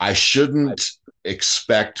I shouldn't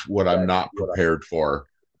expect what I'm not prepared for,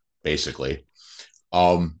 basically.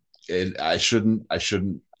 Um, and I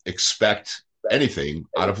shouldn't expect anything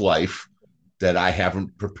out of life that I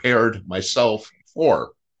haven't prepared myself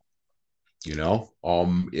for.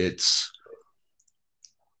 It's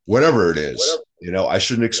whatever it is. I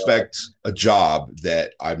shouldn't expect a job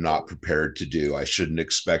that I'm not prepared to do. I shouldn't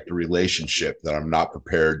expect a relationship that I'm not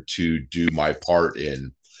prepared to do my part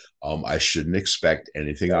in. I shouldn't expect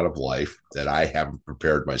anything out of life that I haven't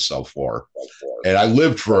prepared myself for. And I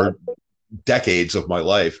lived for decades of my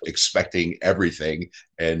life expecting everything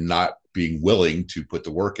and not being willing to put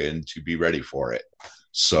the work in to be ready for it.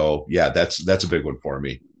 So yeah, that's a big one for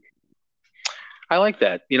me. I like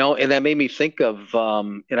that, and that made me think of,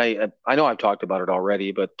 and I know I've talked about it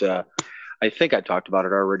already, but I think I talked about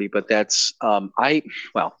it already, but that's, well, I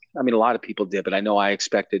mean, a lot of people did, but I know I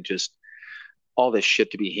expected just all this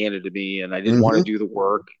shit to be handed to me, and I didn't want to Mm-hmm. do the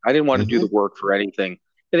work. I didn't want to do Mm-hmm. the work for anything.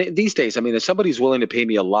 And these days, I mean, if somebody's willing to pay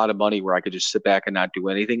me a lot of money where I could just sit back and not do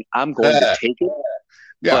anything, I'm going to take it.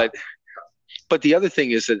 Yeah. But the other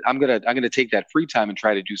thing is that I'm gonna take that free time and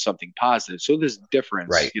try to do something positive. So there's a difference,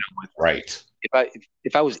 Right. Right.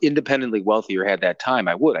 if I was independently wealthy or had that time,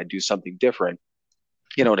 I'd do something different,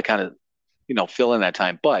 to kind of fill in that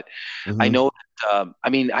time. But I Mm-hmm. know that, I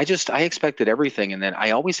mean, I expected everything, and then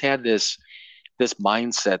I always had this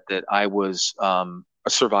mindset that I was a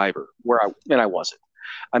survivor, and I wasn't.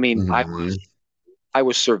 I mean, Mm-hmm. I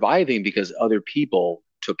was surviving because other people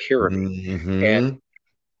took care of me, and Mm-hmm.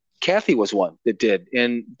 Kathy was one that did.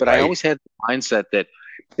 But I Right. always had the mindset that,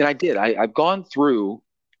 and I did. I've gone through,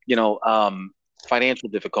 you know, um, financial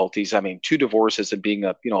difficulties. I mean, two divorces and being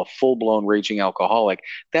a full blown raging alcoholic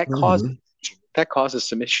that caused Mm-hmm. that causes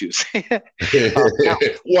some issues. Now,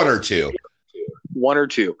 One or two. one or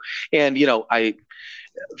two, and I,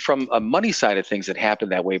 from a money side of things, it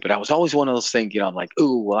happened that way. But I was always one of those things. I'm like,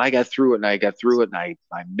 ooh, well, I got through it, and I got through it, and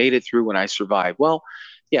I made it through, and I survived. Well,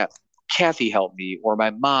 yeah, Kathy helped me, or my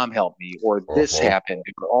mom helped me, or this Uh-huh. happened,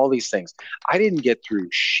 or all these things. I didn't get through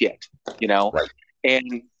shit, you know. Right.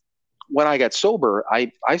 And when I got sober,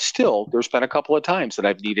 I still, there's been a couple of times that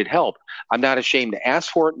I've needed help. I'm not ashamed to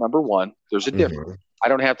ask for it. Number one, there's a difference. Mm-hmm. I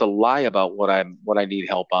don't have to lie about what I need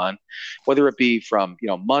help on, whether it be from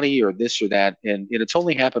money or this or that. And it's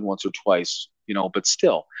only happened once or twice, but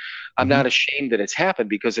still, I'm Mm-hmm. not ashamed that it's happened,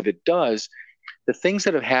 because if it does, the things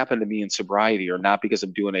that have happened to me in sobriety are not because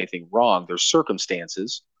I'm doing anything wrong. There's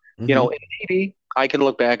circumstances, Mm-hmm. and maybe I can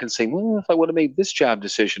look back and say, well, if I would have made this job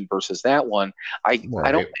decision versus that one, I don't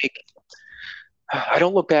Right. make I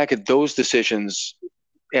don't look back at those decisions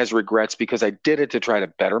as regrets, because I did it to try to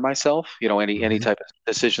better myself. Any Mm-hmm. type of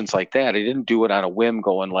decisions like that, I didn't do it on a whim,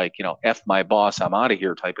 going like, F my boss, I'm out of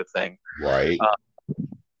here type of thing. Right.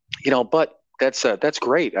 Uh, but that's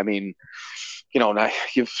great. I mean, now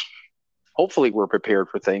you've hopefully we're prepared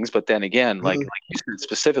for things, but then again, like Mm-hmm. like you said,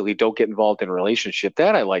 specifically, don't get involved in a relationship.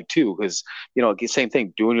 That I like too, because same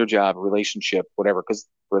thing, doing your job, relationship, whatever. Because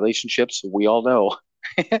relationships, we all know,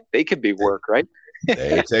 they could be work, right?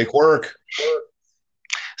 They take work.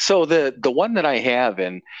 So the one that I have,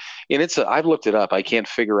 and And I've looked it up. I can't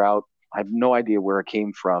figure out. I have no idea where it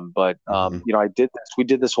came from, but I did this. We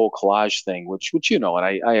did this whole collage thing, which and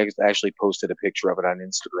I actually posted a picture of it on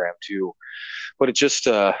Instagram too. But it just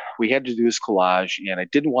we had to do this collage, and I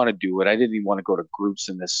didn't want to do it. I didn't even want to go to groups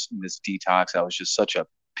in this detox. I was just such a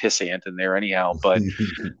pissant in there anyhow. But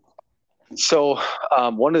so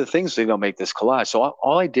one of the things they don't make this collage. So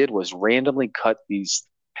all I did was randomly cut these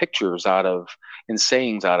pictures and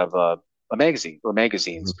sayings out of a magazine or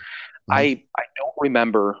magazines. Mm-hmm. I don't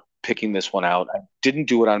remember picking this one out. I didn't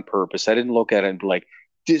do it on purpose. I didn't look at it and be like,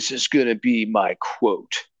 this is going to be my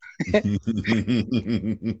quote.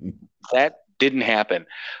 That didn't happen.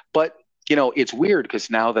 But, it's weird because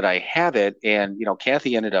now that I have it, and,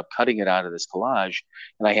 Kathy ended up cutting it out of this collage,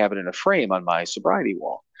 and I have it in a frame on my sobriety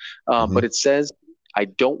wall. But it says, I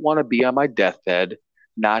don't want to be on my deathbed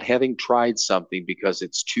not having tried something because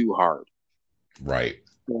it's too hard. Right.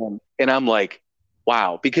 And I'm like,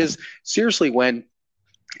 wow. Because seriously,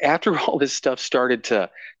 after all this stuff started to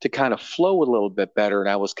kind of flow a little bit better, and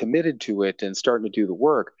I was committed to it and starting to do the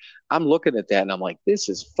work, I'm looking at that and I'm like, this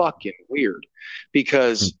is fucking weird.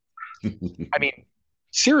 Because I mean,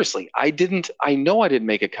 seriously, I know I didn't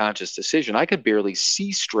make a conscious decision. I could barely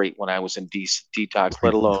see straight when I was in detox,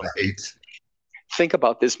 let alone think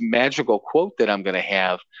about this magical quote that I'm going to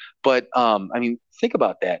have. But think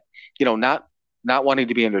about that. Not wanting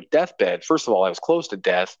to be on their deathbed. First of all, I was close to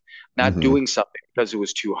death, not doing something because it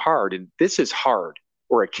was too hard. And this is hard,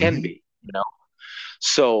 or it can be,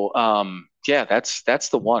 So, that's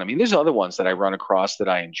the one. I mean, there's other ones that I run across that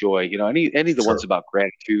I enjoy, any of the ones about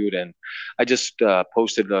gratitude. And I just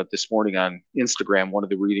posted this morning on Instagram, one of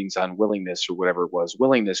the readings on willingness or whatever it was,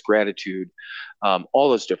 willingness, gratitude, all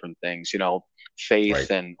those different things, faith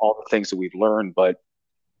and all the things that we've learned. But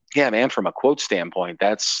yeah, man, from a quote standpoint,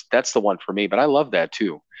 that's the one for me. But I love that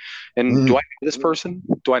too. And do I know this person?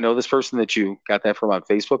 Do I know this person that you got that from on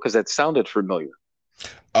Facebook? Because that sounded familiar.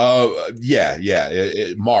 Yeah.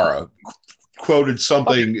 Mara quoted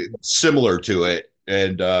something similar to it,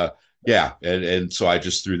 and and so I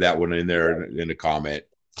just threw that one in there in a comment.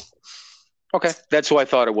 Okay, that's who I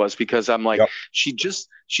thought it was, because I'm like, she just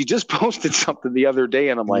posted something the other day,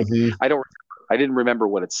 and I'm like, I didn't remember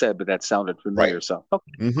what it said, but that sounded familiar. Right. So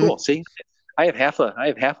cool. See, I have half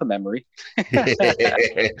a memory.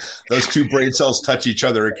 Those two brain cells touch each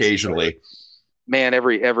other occasionally. Man,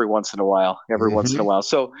 every once in a while, once in a while.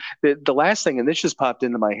 So the last thing, and this just popped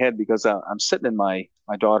into my head because I'm sitting in my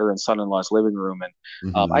daughter and son-in-law's living room,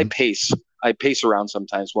 and I pace around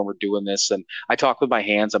sometimes when we're doing this, and I talk with my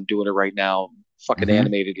hands. I'm doing it right now. Fucking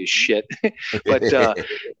animated as shit. But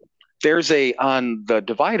there's on the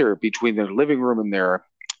divider between their living room and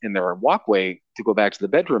their walkway to go back to the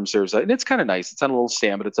bedrooms. And it's kind of nice. It's on a little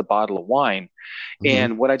stand, but it's a bottle of wine.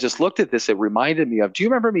 And when I just looked at this, it reminded me of, do you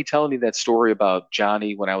remember me telling you that story about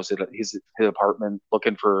Johnny when I was at his apartment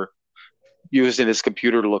using his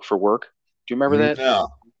computer to look for work? Do you remember that?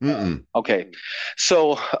 No. Okay.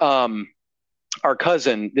 So, our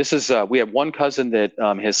cousin, this is, we have one cousin that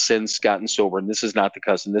has since gotten sober, and this is not the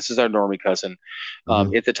cousin. This is our normie cousin.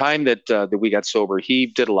 At the time that we got sober, he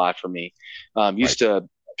did a lot for me. Used to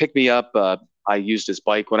pick me up. I used his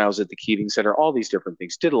bike when I was at the Keating Center, all these different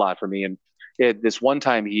things, did a lot for me. And this one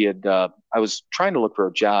time I was trying to look for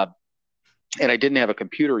a job, and I didn't have a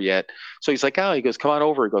computer yet. So he's like, he goes, come on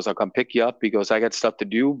over. He goes, I'll come pick you up. He goes, I got stuff to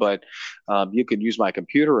do, but you can use my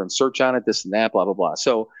computer and search on it, this and that, blah, blah, blah.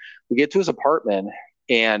 So we get to his apartment,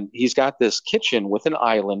 and he's got this kitchen with an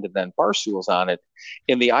island and then bar stools on it.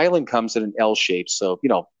 And the island comes in an L shape. So,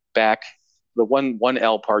 back, the one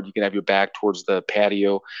L part, you can have your back towards the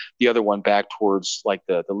patio, the other one back towards like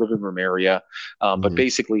the living room area, but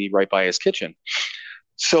basically right by his kitchen.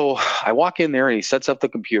 So I walk in there, and he sets up the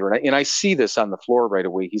computer, and I see this on the floor right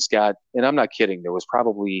away. He's got, and I'm not kidding, there was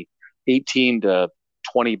probably 18 to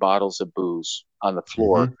 20 bottles of booze on the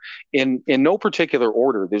floor in no particular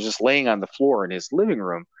order. They're just laying on the floor in his living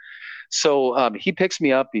room. So he picks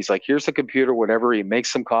me up. He's like, here's the computer, whatever. He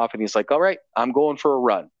makes some coffee, and he's like, all right, I'm going for a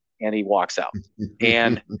run. And he walks out.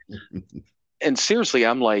 And seriously,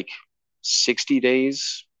 I'm like 60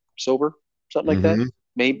 days sober, something like that.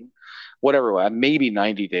 Maybe whatever, maybe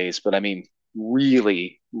 90 days, but I mean,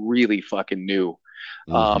 really, really fucking new.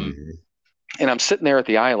 And I'm sitting there at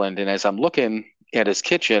the island, and as I'm looking at his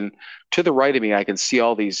kitchen, to the right of me, I can see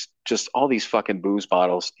all these fucking booze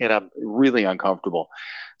bottles, and I'm really uncomfortable.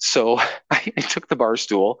 So I took the bar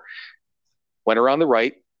stool, went around the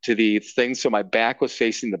right to the thing, so my back was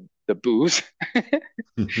facing the booze,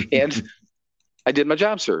 and I did my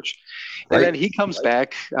job search. And then he comes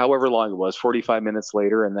back, however long it was, 45 minutes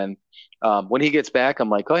later. And then when he gets back, I'm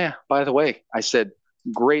like, oh yeah, by the way, I said,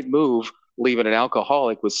 great move leaving an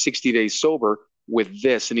alcoholic with 60 days sober with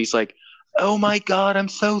this. And he's like, oh my God, I'm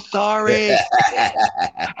so sorry.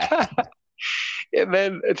 And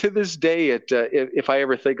then to this day, if I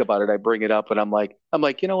ever think about it, I bring it up and I'm like,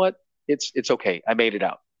 you know what? It's okay. I made it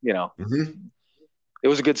out. Mm-hmm. It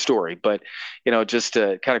was a good story, but just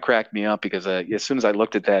kind of cracked me up because as soon as I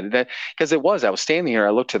looked at that, because I was standing here, I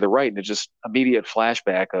looked to the right and it just immediate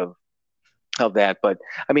flashback of that. But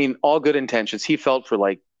I mean, all good intentions. He felt for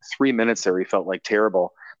like 3 minutes there, he felt like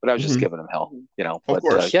terrible, but I was just giving him hell, Of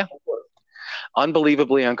course. Yeah,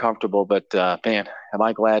 unbelievably uncomfortable. But man, am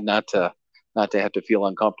I glad not to have to feel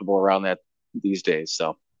uncomfortable around that these days.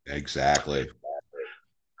 So exactly.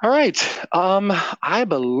 All right. I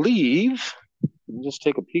believe. Let me just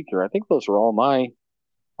take a peek here. I think those are all my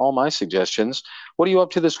suggestions. What are you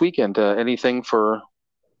up to this weekend? Anything for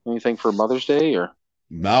Mother's Day or?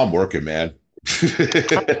 Now I'm working, man.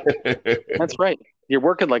 That's right. You're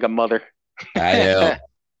working like a mother. I am.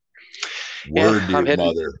 Word to your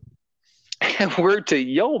mother. Word to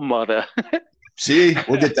your mother. See,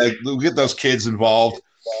 we'll get those kids involved.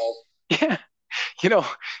 Yeah. You know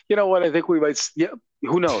what? I think we might. Yeah.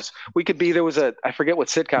 Who knows? We could be. There was I forget what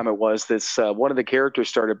sitcom it was. This one of the characters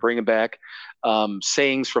started bringing back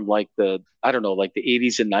sayings from like the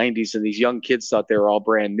 80s and 90s, and these young kids thought they were all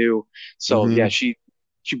brand new. So yeah, she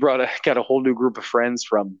got a whole new group of friends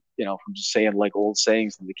from just saying like old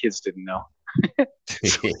sayings that the kids didn't know.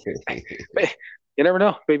 So, you never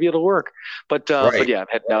know. Maybe it'll work. But right. But yeah, I'm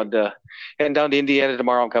heading down to Indiana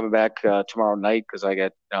tomorrow. I'm coming back tomorrow night because I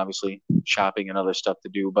got obviously shopping and other stuff to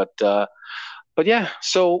do. But yeah,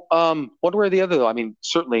 so one way or the other, though, I mean,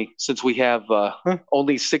 certainly since we have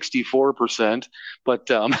only 64%, but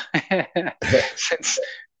since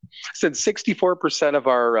 64% of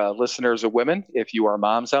our listeners are women, if you are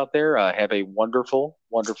moms out there, have a wonderful,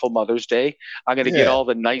 wonderful Mother's Day. I'm going to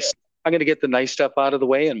get the nice stuff out of the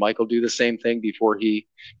way, and Mike will do the same thing before he,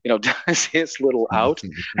 does his little out.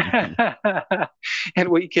 And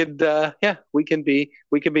we can be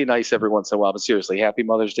nice every once in a while. But seriously, happy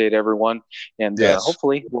Mother's Day to everyone, and yes.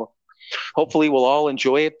 Hopefully we'll all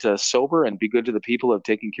enjoy it sober and be good to the people who have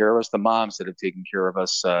taken care of us, the moms that have taken care of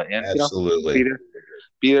us, and absolutely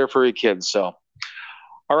be there for your kids. So,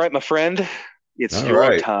 all right, my friend, it's all your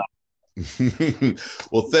right. time.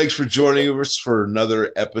 Well, thanks for joining us for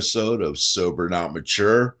another episode of Sober Not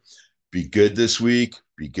Mature. Be good this week.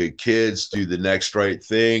 Be good kids. Do the next right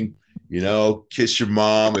thing. Kiss your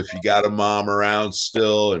mom if you got a mom around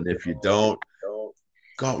still, and if you don't,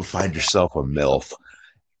 go out and find yourself a MILF.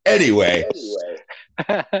 Anyway,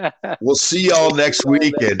 we'll see y'all next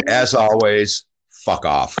week, and as always, fuck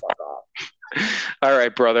off. All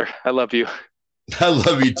right, brother. I love you. I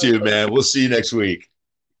love you too, man. We'll see you next week.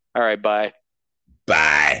 All right, bye.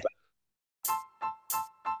 Bye.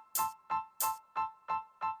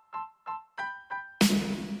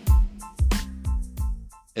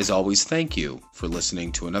 As always, thank you for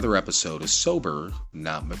listening to another episode of Sober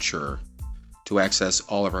Not Mature. To access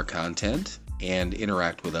all of our content and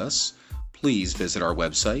interact with us, please visit our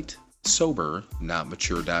website,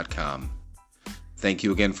 SoberNotMature.com. Thank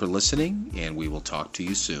you again for listening, and we will talk to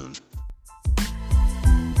you soon.